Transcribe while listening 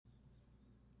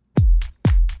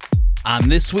On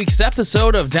this week's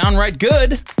episode of Downright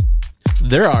Good,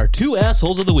 there are two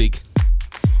assholes of the week.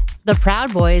 The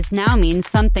Proud Boys now means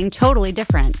something totally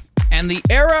different. And the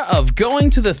era of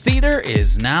going to the theater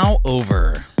is now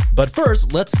over. But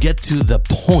first, let's get to the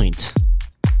point.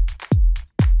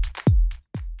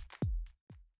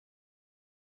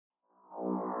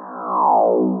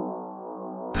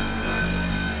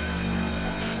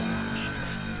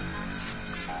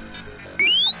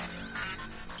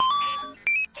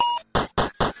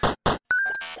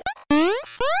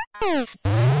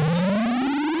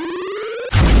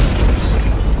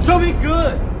 So be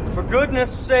good, for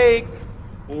goodness sake.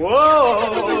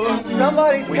 Whoa!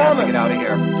 Somebody's we have to get out of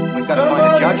here. We've got to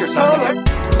find a judge or something.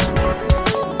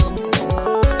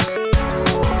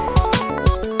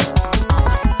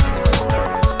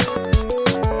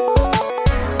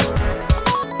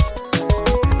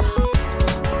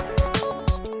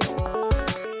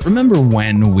 Remember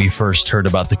when we first heard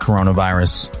about the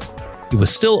coronavirus? It was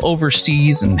still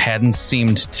overseas and hadn't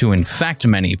seemed to infect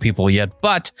many people yet,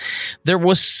 but there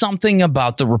was something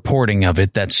about the reporting of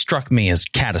it that struck me as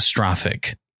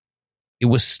catastrophic. It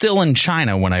was still in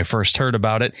China when I first heard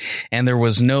about it, and there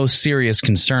was no serious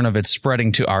concern of it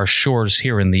spreading to our shores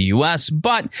here in the US,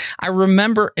 but I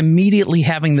remember immediately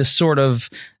having this sort of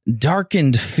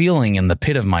darkened feeling in the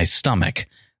pit of my stomach,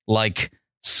 like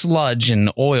sludge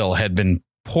and oil had been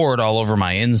poured all over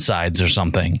my insides or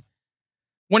something.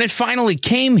 When it finally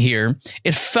came here,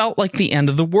 it felt like the end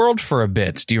of the world for a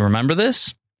bit. Do you remember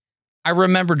this? I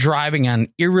remember driving on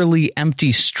eerily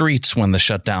empty streets when the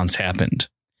shutdowns happened.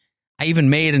 I even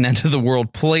made an End of the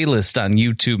World playlist on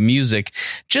YouTube Music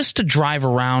just to drive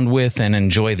around with and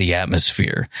enjoy the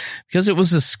atmosphere, because it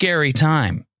was a scary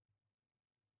time.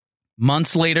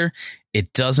 Months later,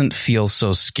 it doesn't feel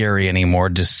so scary anymore,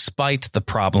 despite the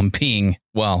problem being,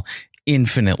 well,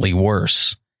 infinitely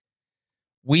worse.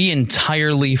 We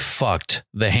entirely fucked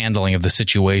the handling of the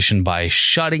situation by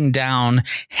shutting down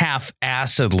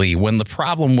half-assedly when the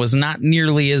problem was not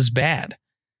nearly as bad.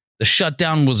 The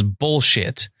shutdown was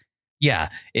bullshit. Yeah,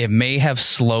 it may have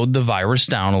slowed the virus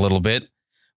down a little bit,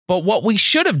 but what we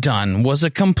should have done was a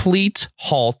complete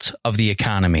halt of the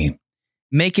economy.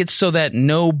 Make it so that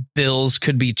no bills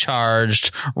could be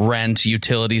charged, rent,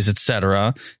 utilities,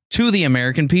 etc., to the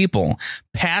American people.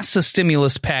 Pass a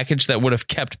stimulus package that would have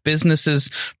kept businesses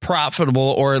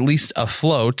profitable or at least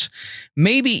afloat.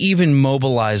 Maybe even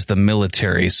mobilize the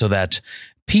military so that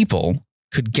people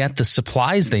could get the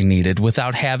supplies they needed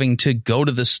without having to go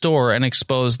to the store and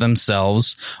expose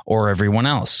themselves or everyone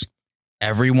else.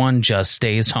 Everyone just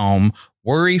stays home,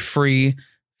 worry-free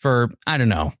for,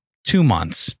 2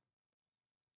 months.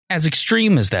 As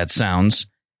extreme as that sounds,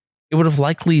 it would have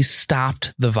likely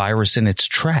stopped the virus in its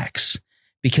tracks,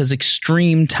 because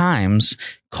extreme times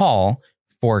call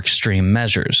for extreme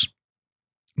measures.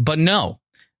 But no,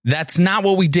 that's not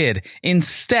what we did.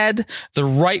 Instead, the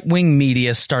right-wing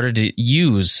media started to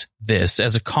use this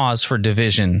as a cause for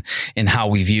division in how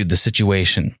we viewed the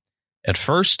situation. At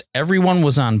first, everyone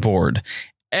was on board.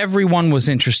 Everyone was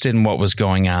interested in what was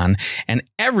going on, and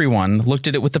everyone looked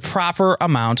at it with the proper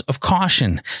amount of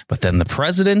caution. But then the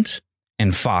president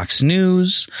and Fox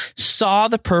News saw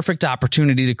the perfect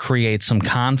opportunity to create some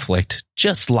conflict,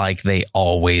 just like they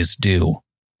always do.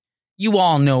 You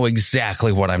all know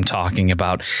exactly what I'm talking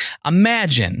about.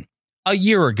 Imagine a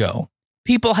year ago,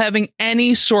 people having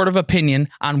any sort of opinion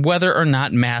on whether or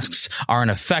not masks are an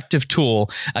effective tool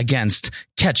against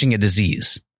catching a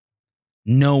disease.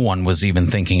 No one was even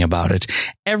thinking about it.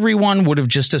 Everyone would have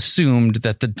just assumed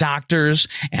that the doctors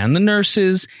and the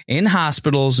nurses in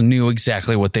hospitals knew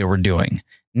exactly what they were doing.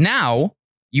 Now,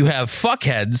 you have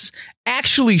fuckheads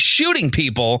actually shooting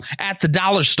people at the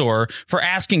dollar store for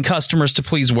asking customers to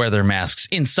please wear their masks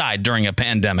inside during a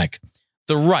pandemic.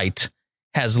 The right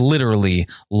has literally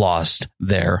lost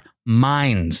their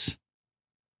minds.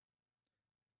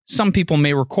 Some people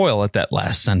may recoil at that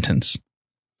last sentence.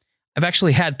 I've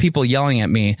actually had people yelling at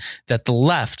me that the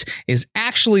left is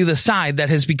actually the side that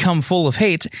has become full of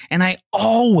hate, and I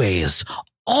always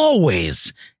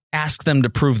ask them to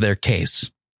prove their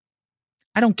case.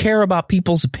 I don't care about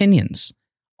people's opinions.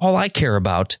 All I care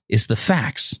about is the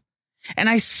facts. And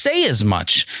I say as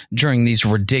much during these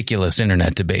ridiculous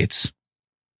internet debates.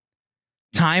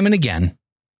 Time and again,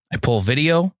 I pull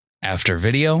video after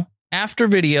video after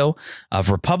video of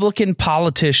Republican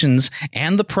politicians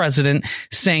and the president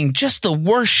saying just the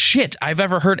worst shit I've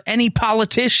ever heard any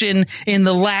politician in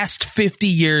the last 50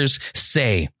 years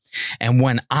say. And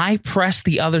when I press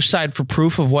the other side for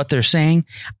proof of what they're saying,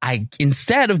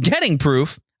 instead of getting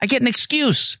proof, I get an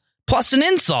excuse, plus an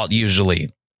insult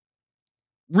usually.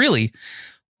 Really,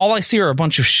 All I see are a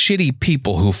bunch of shitty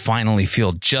people who finally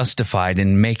feel justified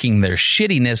in making their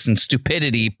shittiness and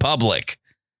stupidity public.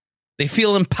 They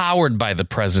feel empowered by the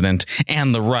president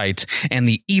and the right and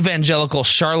the evangelical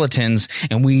charlatans,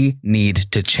 and we need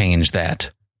to change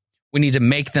that. We need to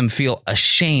make them feel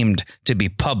ashamed to be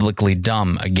publicly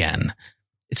dumb again.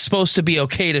 It's supposed to be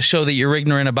okay to show that you're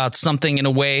ignorant about something in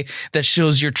a way that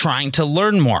shows you're trying to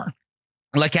learn more,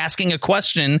 like asking a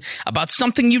question about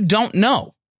something you don't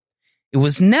know. It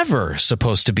was never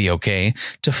supposed to be okay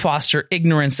to foster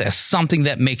ignorance as something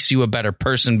that makes you a better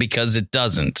person, because it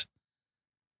doesn't.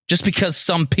 Just because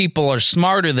some people are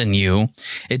smarter than you,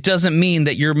 it doesn't mean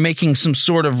that you're making some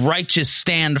sort of righteous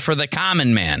stand for the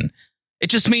common man. It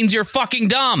just means you're fucking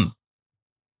dumb.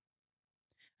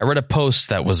 I read a post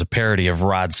that was a parody of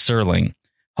Rod Serling,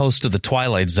 host of The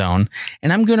Twilight Zone,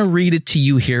 and I'm going to read it to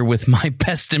you here with my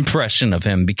best impression of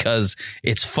him because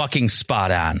it's fucking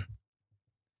spot on.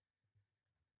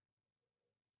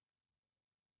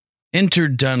 Enter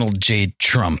Donald J.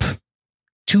 Trump,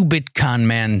 two-bit con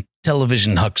man,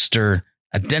 television huckster,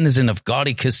 a denizen of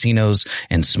gaudy casinos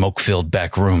and smoke-filled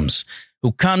back rooms,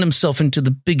 who conned himself into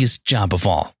the biggest job of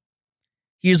all.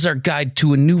 He is our guide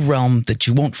to a new realm that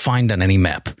you won't find on any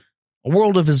map, a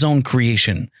world of his own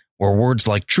creation, where words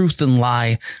like truth and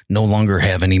lie no longer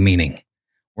have any meaning,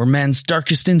 where man's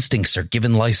darkest instincts are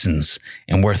given license,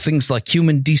 and where things like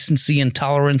human decency and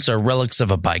tolerance are relics of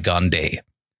a bygone day.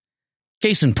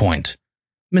 Case in point,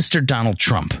 Mr. Donald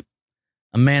Trump,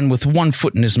 a man with one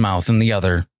foot in his mouth and the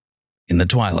other in the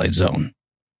Twilight Zone.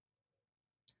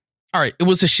 All right, it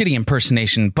was a shitty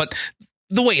impersonation, but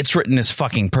the way it's written is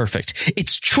fucking perfect.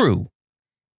 It's true.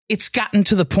 It's gotten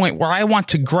to the point where I want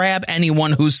to grab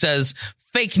anyone who says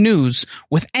fake news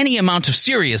with any amount of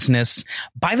seriousness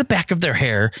by the back of their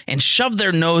hair and shove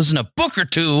their nose in a book or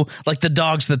two like the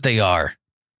dogs that they are.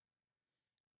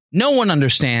 No one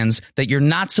understands that you're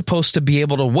not supposed to be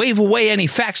able to wave away any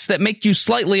facts that make you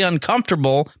slightly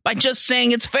uncomfortable by just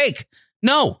saying it's fake.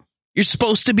 No, you're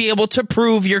supposed to be able to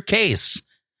prove your case.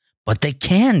 But they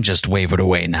can just wave it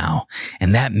away now,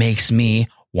 and that makes me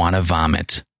want to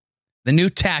vomit. The new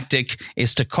tactic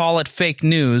is to call it fake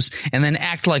news and then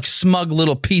act like smug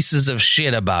little pieces of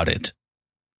shit about it.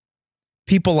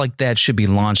 People like that should be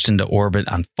launched into orbit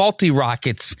on faulty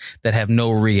rockets that have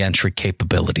no re-entry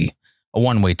capability. A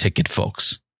one-way ticket,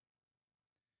 folks.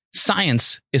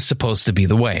 Science is supposed to be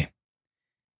the way.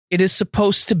 It is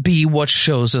supposed to be what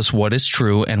shows us what is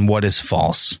true and what is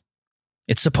false.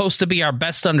 It's supposed to be our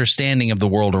best understanding of the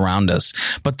world around us,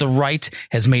 but the right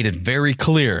has made it very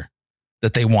clear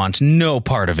that they want no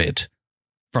part of it.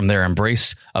 From their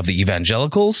embrace of the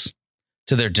evangelicals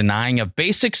to their denying of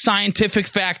basic scientific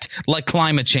fact like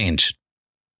climate change.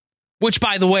 Which,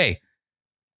 by the way,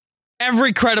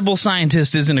 every credible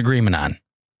scientist is in agreement on.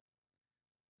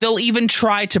 They'll even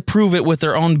try to prove it with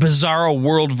their own bizarro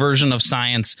world version of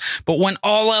science, but when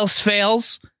all else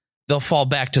fails, they'll fall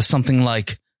back to something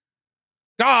like,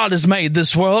 God has made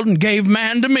this world and gave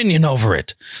man dominion over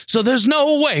it, so there's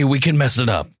no way we can mess it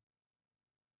up.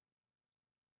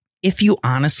 If you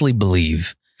honestly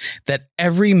believe that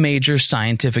every major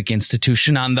scientific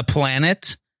institution on the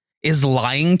planet is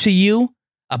lying to you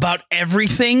about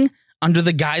everything under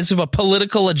the guise of a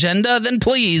political agenda, then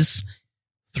please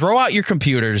throw out your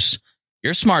computers,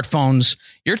 your smartphones,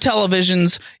 your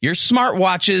televisions, your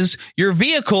smartwatches, your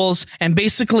vehicles, and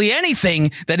basically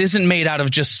anything that isn't made out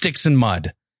of just sticks and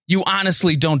mud. You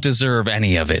honestly don't deserve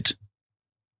any of it.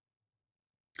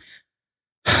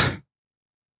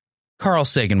 Carl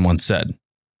Sagan once said,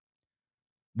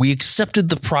 "We accepted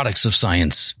the products of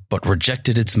science, but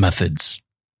rejected its methods."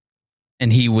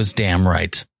 And he was damn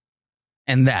right.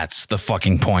 And that's the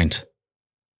fucking point.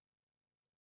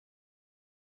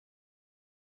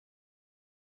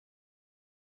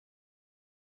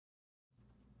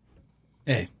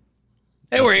 Hey,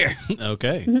 we're here.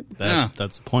 Okay,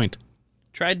 that's the point.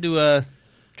 Tried to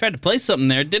play something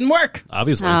there. It didn't work.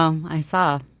 Obviously. Oh, I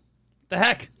saw. The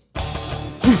heck?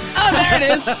 Oh, there it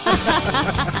is.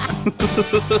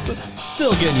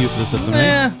 Still getting used to the system, right?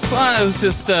 Yeah, well, it was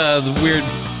just the weird,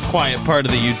 quiet part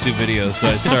of the YouTube video, so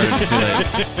I started it too late.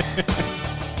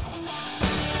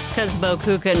 It's because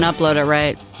Boku couldn't upload it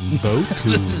right.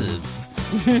 Boku.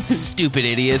 Stupid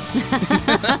idiots.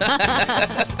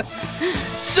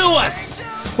 Sue us!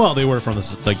 Well, they were from the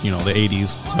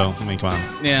 80s, so I mean, come on.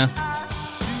 Yeah.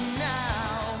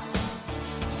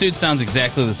 This dude sounds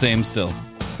exactly the same still.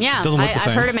 Yeah, Doesn't look the I've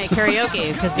same. heard him at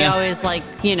karaoke because he always,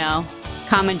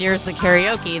 commandeers the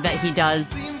karaoke that he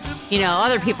does.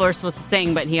 Other people are supposed to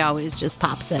sing, but he always just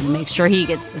pops in and makes sure he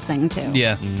gets to sing too.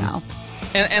 Yeah. So,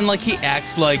 And like he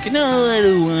acts like, no, I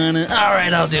don't wanna. All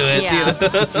right, I'll do it. Yeah. You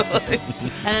know?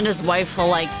 And then his wife will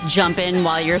like jump in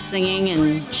while you're singing,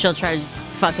 and she'll try to just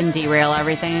fucking derail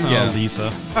everything. Yeah. Oh,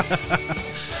 Lisa.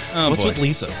 Oh, What's boy. with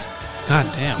Lisa's? God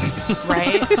damn.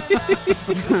 Right?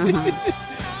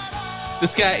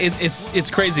 This guy,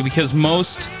 it's crazy because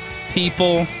most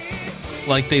people,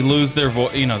 like, they lose their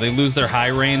they lose their high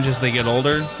range as they get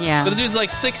older. Yeah. But the dude's like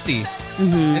 60,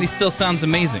 and he still sounds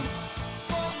amazing.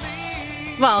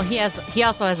 Well, he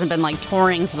also hasn't been like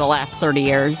touring for the last 30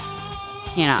 years.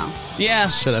 You know. Yeah.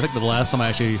 Shit, I think the last time I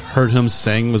actually heard him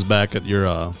sing was back at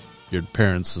your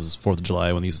parents' 4th of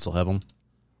July when they used to still have them.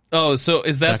 Oh, so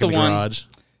is that Back the in the one? garage.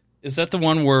 Is that the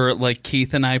one where like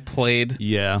Keith and I played?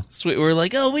 Yeah. Sweet. We were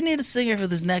like, oh, we need a singer for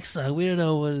this next song. We don't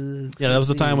know what it is. Yeah, that was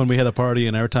the time when we had a party,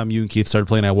 and every time you and Keith started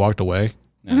playing, I walked away.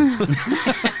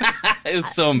 It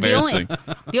was so embarrassing.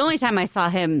 The only time I saw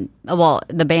him,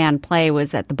 the band play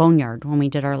was at the Boneyard when we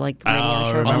did our like radio Oh,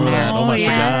 show. remember from that? there. Oh my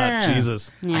yeah. God,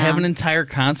 Jesus! Yeah. I have an entire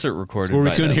concert recorded. Where we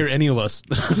by couldn't them. hear any of us.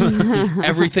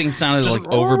 Everything sounded like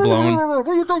overblown.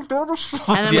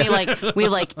 And then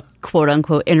we quote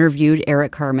unquote interviewed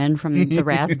Eric Carmen from the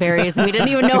Raspberries, and we didn't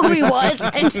even know who he was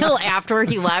until after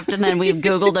he left. And then we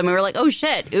Googled him, and we were like, "Oh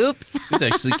shit, oops!" He's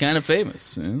actually kind of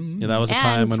famous. Yeah, that was the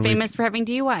time And when famous for having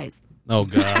DUIs. Oh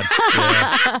God!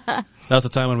 Yeah. That was the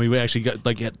time when we actually got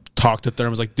had talked to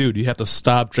Thermos. Like, dude, you have to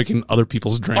stop drinking other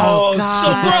people's drinks. Oh,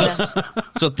 God. so gross.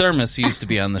 So Thermos he used to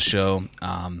be on the show.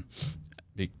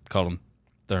 We called him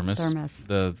Thermos.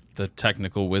 The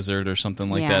technical wizard or something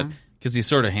like Yeah. that. Because he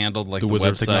sort of handled like the the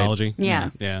wizard website. technology.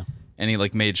 Yes. Yeah. And he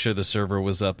like made sure the server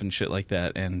was up and shit like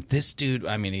that. And this dude,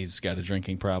 I mean, he's got a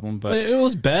drinking problem, but It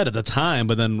was bad at the time,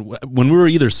 but then when we were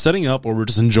either setting up or we were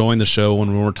just enjoying the show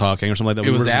when we were talking or something like that,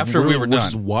 It was after we were done.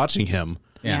 just watching him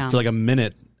yeah. for like a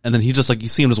minute, and then he just like you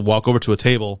see him just walk over to a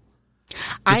table,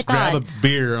 just grab a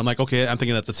beer. I'm like, okay, I'm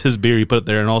thinking that's his beer. He put it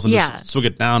there, and all of a sudden Yeah. just swig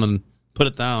it down and put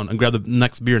it down and grab the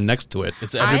next beer next to it.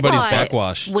 It's everybody's I thought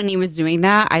backwash. When he was doing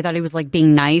that, I thought he was like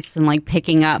being nice and like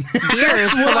picking up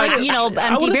beers to like, I empty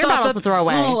would've beer thought bottles that- to throw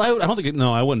away. No, I don't think.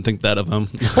 I wouldn't think that of him.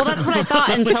 Well, that's what I thought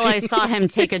until I saw him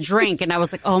take a drink, and I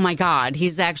was like, "Oh my god,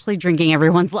 he's actually drinking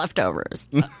everyone's leftovers."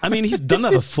 I mean, he's done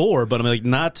that before, but I mean, like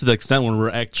not to the extent when we're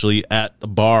actually at the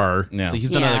bar. Yeah.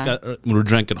 He's done Yeah. it like when we're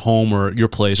drinking at home or your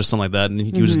place or something like that, and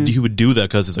he would do that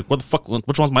because he's like, "What the fuck?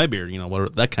 Which one's my beer?" You know,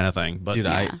 that kind of thing. But Dude,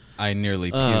 Yeah. I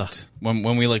nearly puked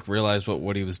when we like realized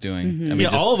what he was doing. I mean,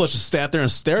 yeah, just- all of us just sat there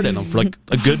and stared at him for like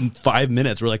a good 5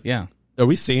 minutes. We're like, yeah. are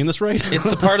we saying this right? It's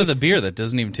the part of the beer that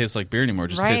doesn't even taste like beer anymore. It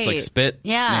just tastes like Right. spit.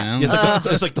 Yeah. You know?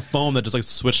 It's like the foam that just like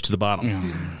switched to the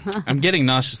bottom. I'm getting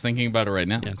nauseous thinking about it right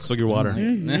now. Yeah, swig your water.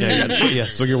 Yeah,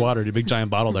 swig your water. Your big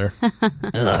giant bottle there.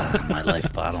 Ugh, my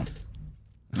life bottle.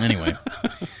 Anyway.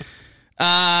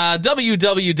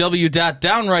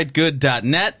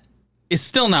 www.downrightgood.net is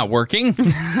still not working.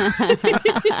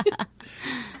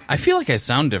 I feel like I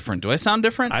sound different. Do I sound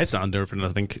different? I sound different, I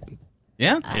think.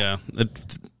 Yeah? Yeah,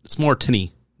 it's more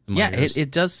tinny. In my Yeah, ears.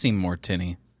 it does seem more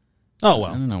tinny. Oh I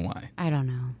well, don't know why. I don't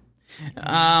know.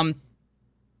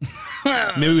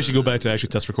 maybe we should go back to actually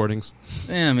test recordings.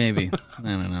 Yeah, maybe. I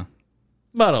don't know.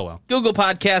 But oh well. Google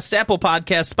Podcasts, Apple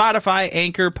Podcasts, Spotify,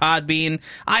 Anchor, Podbean,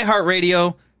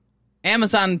 iHeartRadio,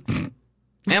 Amazon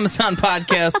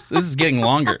Podcasts. This is getting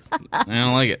longer. I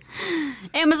don't like it.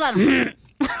 Amazon.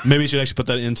 Maybe you should actually put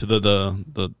that into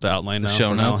the outline now. Show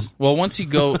from now notes. Well, once you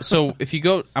go, so if you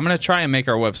go, I'm going to try and make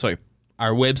our website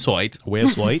on. Website.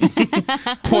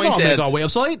 point Make our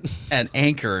website. at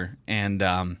Anchor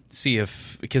and see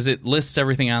if, because it lists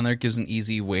everything on there, gives an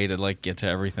easy way to like get to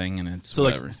everything, and it's So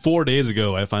whatever. like 4 days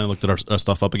ago, I finally looked at our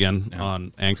stuff up again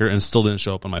on Anchor, and it still didn't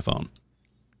show up on my phone.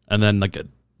 And then like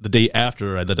the day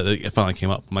after I did it, it finally came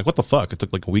up. I'm like, what the fuck? It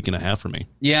took like a week and a half for me.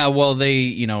 Yeah, well,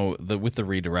 they, with the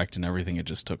redirect and everything, it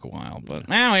just took a while, but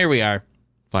now here we are.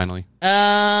 Finally.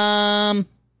 How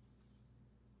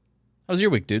was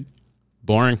your week, dude?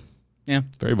 Boring. Yeah.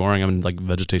 Very boring. I'm in like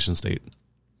vegetation state.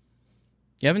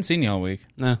 You haven't seen you all week.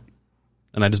 Nah.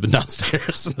 And I just been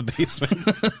downstairs in the basement.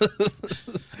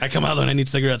 I come out there and I need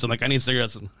cigarettes. I'm like, I need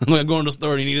cigarettes. I'm like, going to the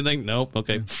store. Do you need anything? Nope.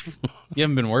 Okay. You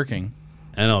haven't been working.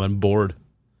 I know. I'm bored.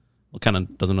 Well, kind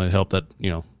of doesn't really help that,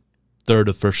 third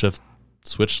of first shift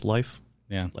switch life.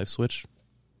 Yeah. Life switch.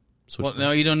 Well,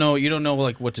 no, you don't know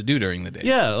like what to do during the day.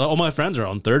 Yeah. All my friends are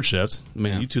on third shift. I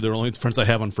mean, Yeah. you two, they're the only friends I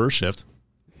have on first shift.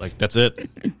 Like, that's it.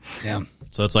 Yeah.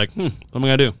 So it's like, what am I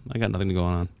going to do? I got nothing to go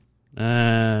on.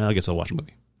 I guess I'll watch a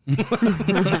movie.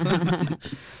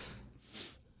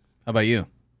 How about you?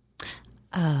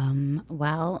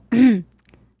 Well,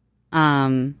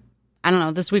 I don't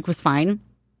know. This week was fine.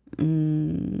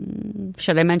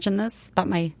 Should I mention this about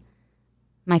my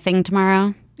my thing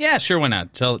tomorrow? Yeah, sure. Why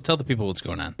not? Tell the people what's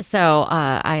going on. So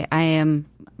I am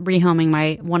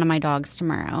rehoming one of my dogs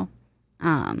tomorrow,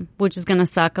 which is going to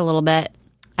suck a little bit.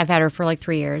 I've had her for like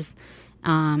 3 years.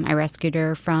 I rescued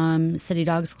her from City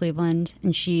Dogs Cleveland,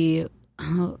 and she's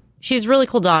a really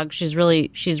cool dog. She's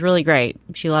really great.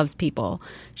 She loves people.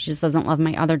 She just doesn't love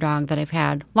my other dog that I've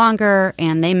had longer.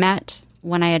 And they met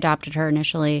when I adopted her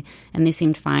initially, and they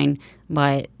seemed fine,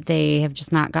 but they have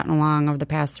just not gotten along over the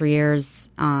past 3 years.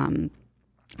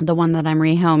 The one that I'm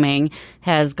rehoming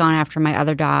has gone after my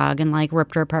other dog and like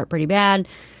ripped her apart pretty bad.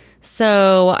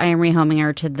 So I am rehoming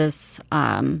her to this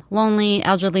lonely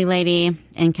elderly lady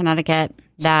in Connecticut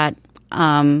that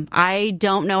I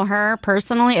don't know her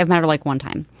personally. I've met her like one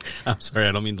time. I'm sorry,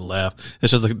 I don't mean to laugh.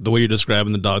 It's just like the way you're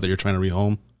describing the dog that you're trying to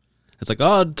rehome. It's like,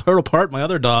 oh, tore apart my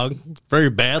other dog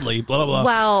very badly, blah, blah, blah.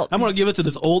 Well, I'm going to give it to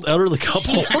this old elderly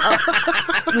couple.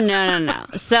 No.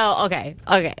 So, okay.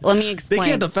 Let me explain. They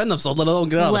can't defend themselves, let alone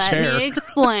get out of the chair. Let me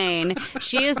explain.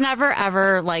 She has never,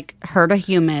 ever, like, hurt a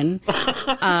human.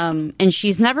 And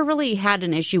she's never really had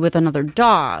an issue with another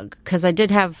dog. Because I did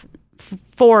have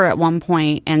 4 at one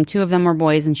point, and 2 of them were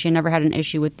boys, and she never had an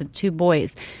issue with the 2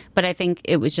 boys. But I think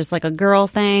it was just like a girl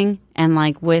thing. And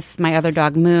like with my other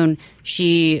dog, Moon,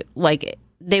 she like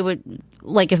they would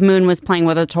like if Moon was playing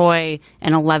with a toy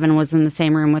and 11 was in the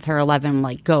same room with her, 11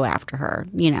 like go after her,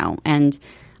 and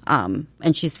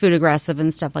she's food aggressive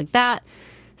and stuff like that.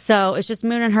 So it's just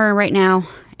Moon and her right now,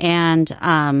 and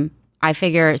I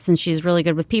figure since she's really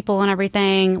good with people and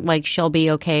everything, like she'll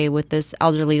be okay with this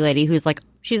elderly lady who's like,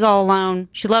 she's all alone.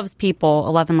 She loves people.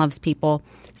 11 loves people.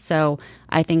 So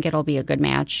I think it'll be a good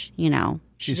match,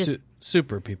 She's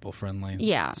super people friendly.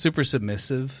 Yeah. Super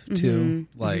submissive, too.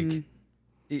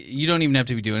 You don't even have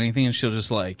to be doing anything, and she'll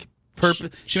just like...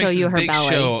 she show makes you this her big belly.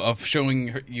 show of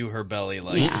showing you her belly,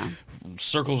 like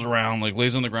circles around, like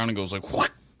lays on the ground and goes like,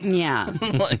 what? Yeah.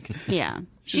 Like, yeah.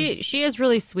 She is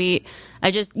really sweet. I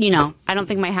just, I don't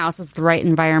think my house is the right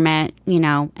environment,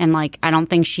 and like, I don't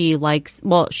think she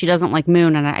she doesn't like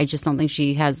Moon, and I just don't think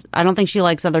I don't think she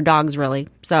likes other dogs really.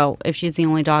 So if she's the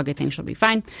only dog, I think she'll be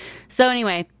fine. So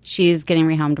anyway, she's getting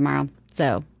rehomed tomorrow.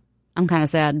 So I'm kind of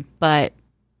sad, but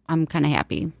I'm kind of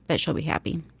happy that she'll be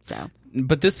happy. So.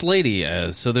 But this lady,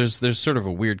 so there's sort of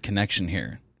a weird connection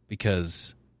here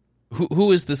because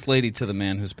who is this lady to the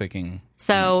man who's picking?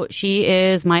 So she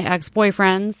is my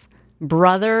ex-boyfriend's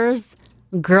brother's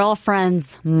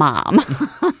girlfriend's mom.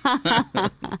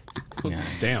 Yeah.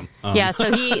 Damn. Yeah,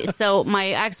 so my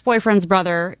ex-boyfriend's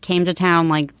brother came to town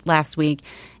like last week,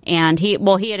 and he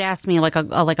had asked me like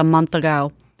a month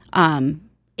ago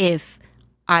if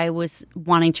I was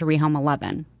wanting to rehome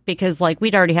 11. Because like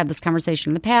we'd already had this conversation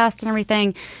in the past and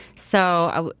everything,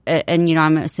 so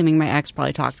I'm assuming my ex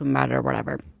probably talked to him about it or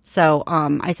whatever. So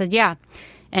I said yeah,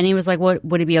 and he was like,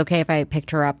 "Would it be okay if I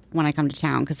picked her up when I come to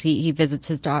town?" Because he visits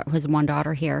his one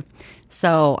daughter here.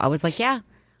 So I was like yeah,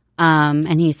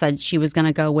 and he said she was going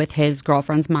to go with his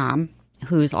girlfriend's mom,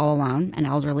 who's all alone and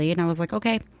elderly, and I was like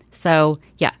okay. So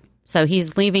yeah. So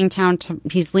he's leaving town.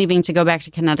 He's leaving to go back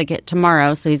to Connecticut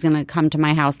tomorrow. So he's going to come to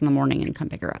my house in the morning and come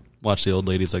pick her up. Watch the old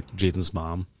ladies like Jason's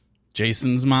mom.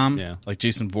 Jason's mom? Yeah. Like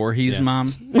Jason Voorhees'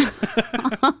 mom?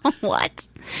 What?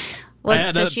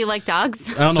 Does she like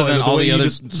dogs? I don't know. So the way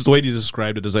the way you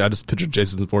described it is like I just pictured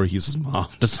Jason Voorhees' mom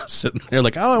just sitting there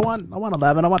like, oh, I want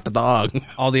 11. I want the dog.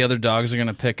 All the other dogs are going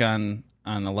to pick on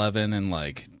 11 and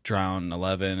like drown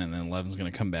 11, and then 11's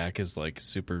going to come back as like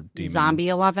super demon. Zombie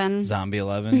 11? Zombie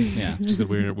 11, yeah. Just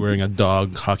wearing a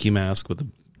dog hockey mask with a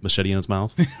machete in its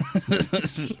mouth.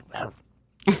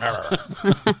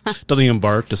 Doesn't even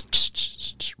bark,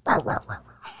 just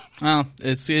Well,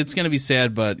 it's going to be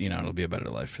sad, but it'll be a better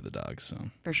life for the dogs. So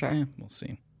for sure, yeah, we'll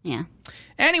see. Yeah.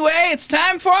 Anyway, it's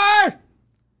time for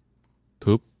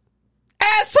poop.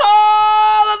 Asshole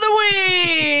of the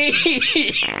week.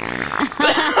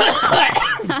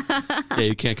 Yeah,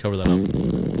 you can't cover that up.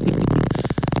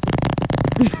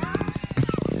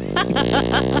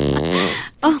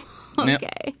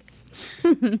 Okay.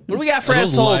 What do we got for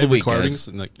asshole of the week? Recordings?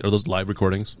 Are those live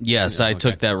recordings? Yes, I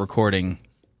took that recording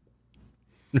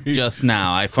just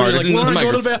now. I You're farted like, into the Lauren,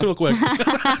 go to the microphone. bathroom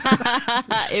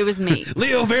real quick. It was me.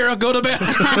 Leo Vera, go to the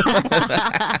bathroom.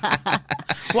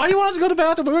 Why do you want us to go to the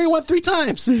bathroom? We already went 3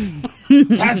 times.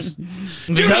 Yes. Do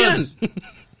it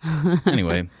again.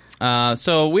 Anyway,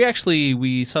 so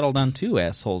we settled on 2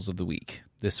 assholes of the week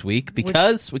this week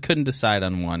because we couldn't decide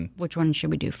on one. Which one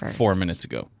should we do first? 4 minutes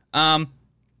ago. Well,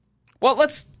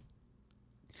 let's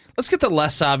get the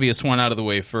less obvious one out of the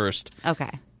way first.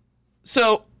 Okay.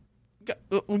 So,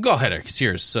 go ahead, Eric. It's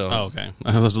yours. So, okay.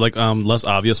 I was like, less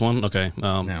obvious one. Okay.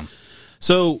 yeah.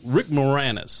 So Rick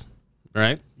Moranis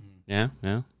Right? Yeah.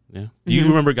 Do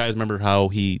you remember how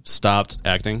he stopped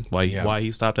acting? Why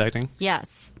he stopped acting?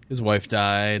 Yes. His wife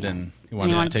died, and he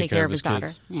wanted to take care of his daughter.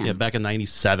 kids. Yeah. Back in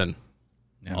 97.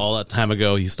 Yeah. All that time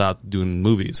ago, he stopped doing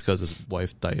movies because his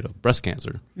wife died of breast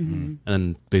cancer. And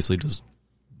then basically just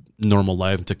normal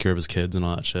life and took care of his kids and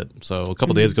all that shit. So a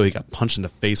couple days ago, he got punched in the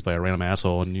face by a random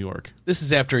asshole in New York. This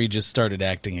is after he just started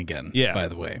acting again, by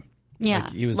the way. Yeah.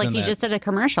 Like he was he just did a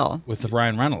commercial. with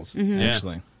Ryan Reynolds,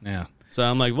 actually. Yeah. So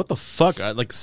I'm like, what the fuck?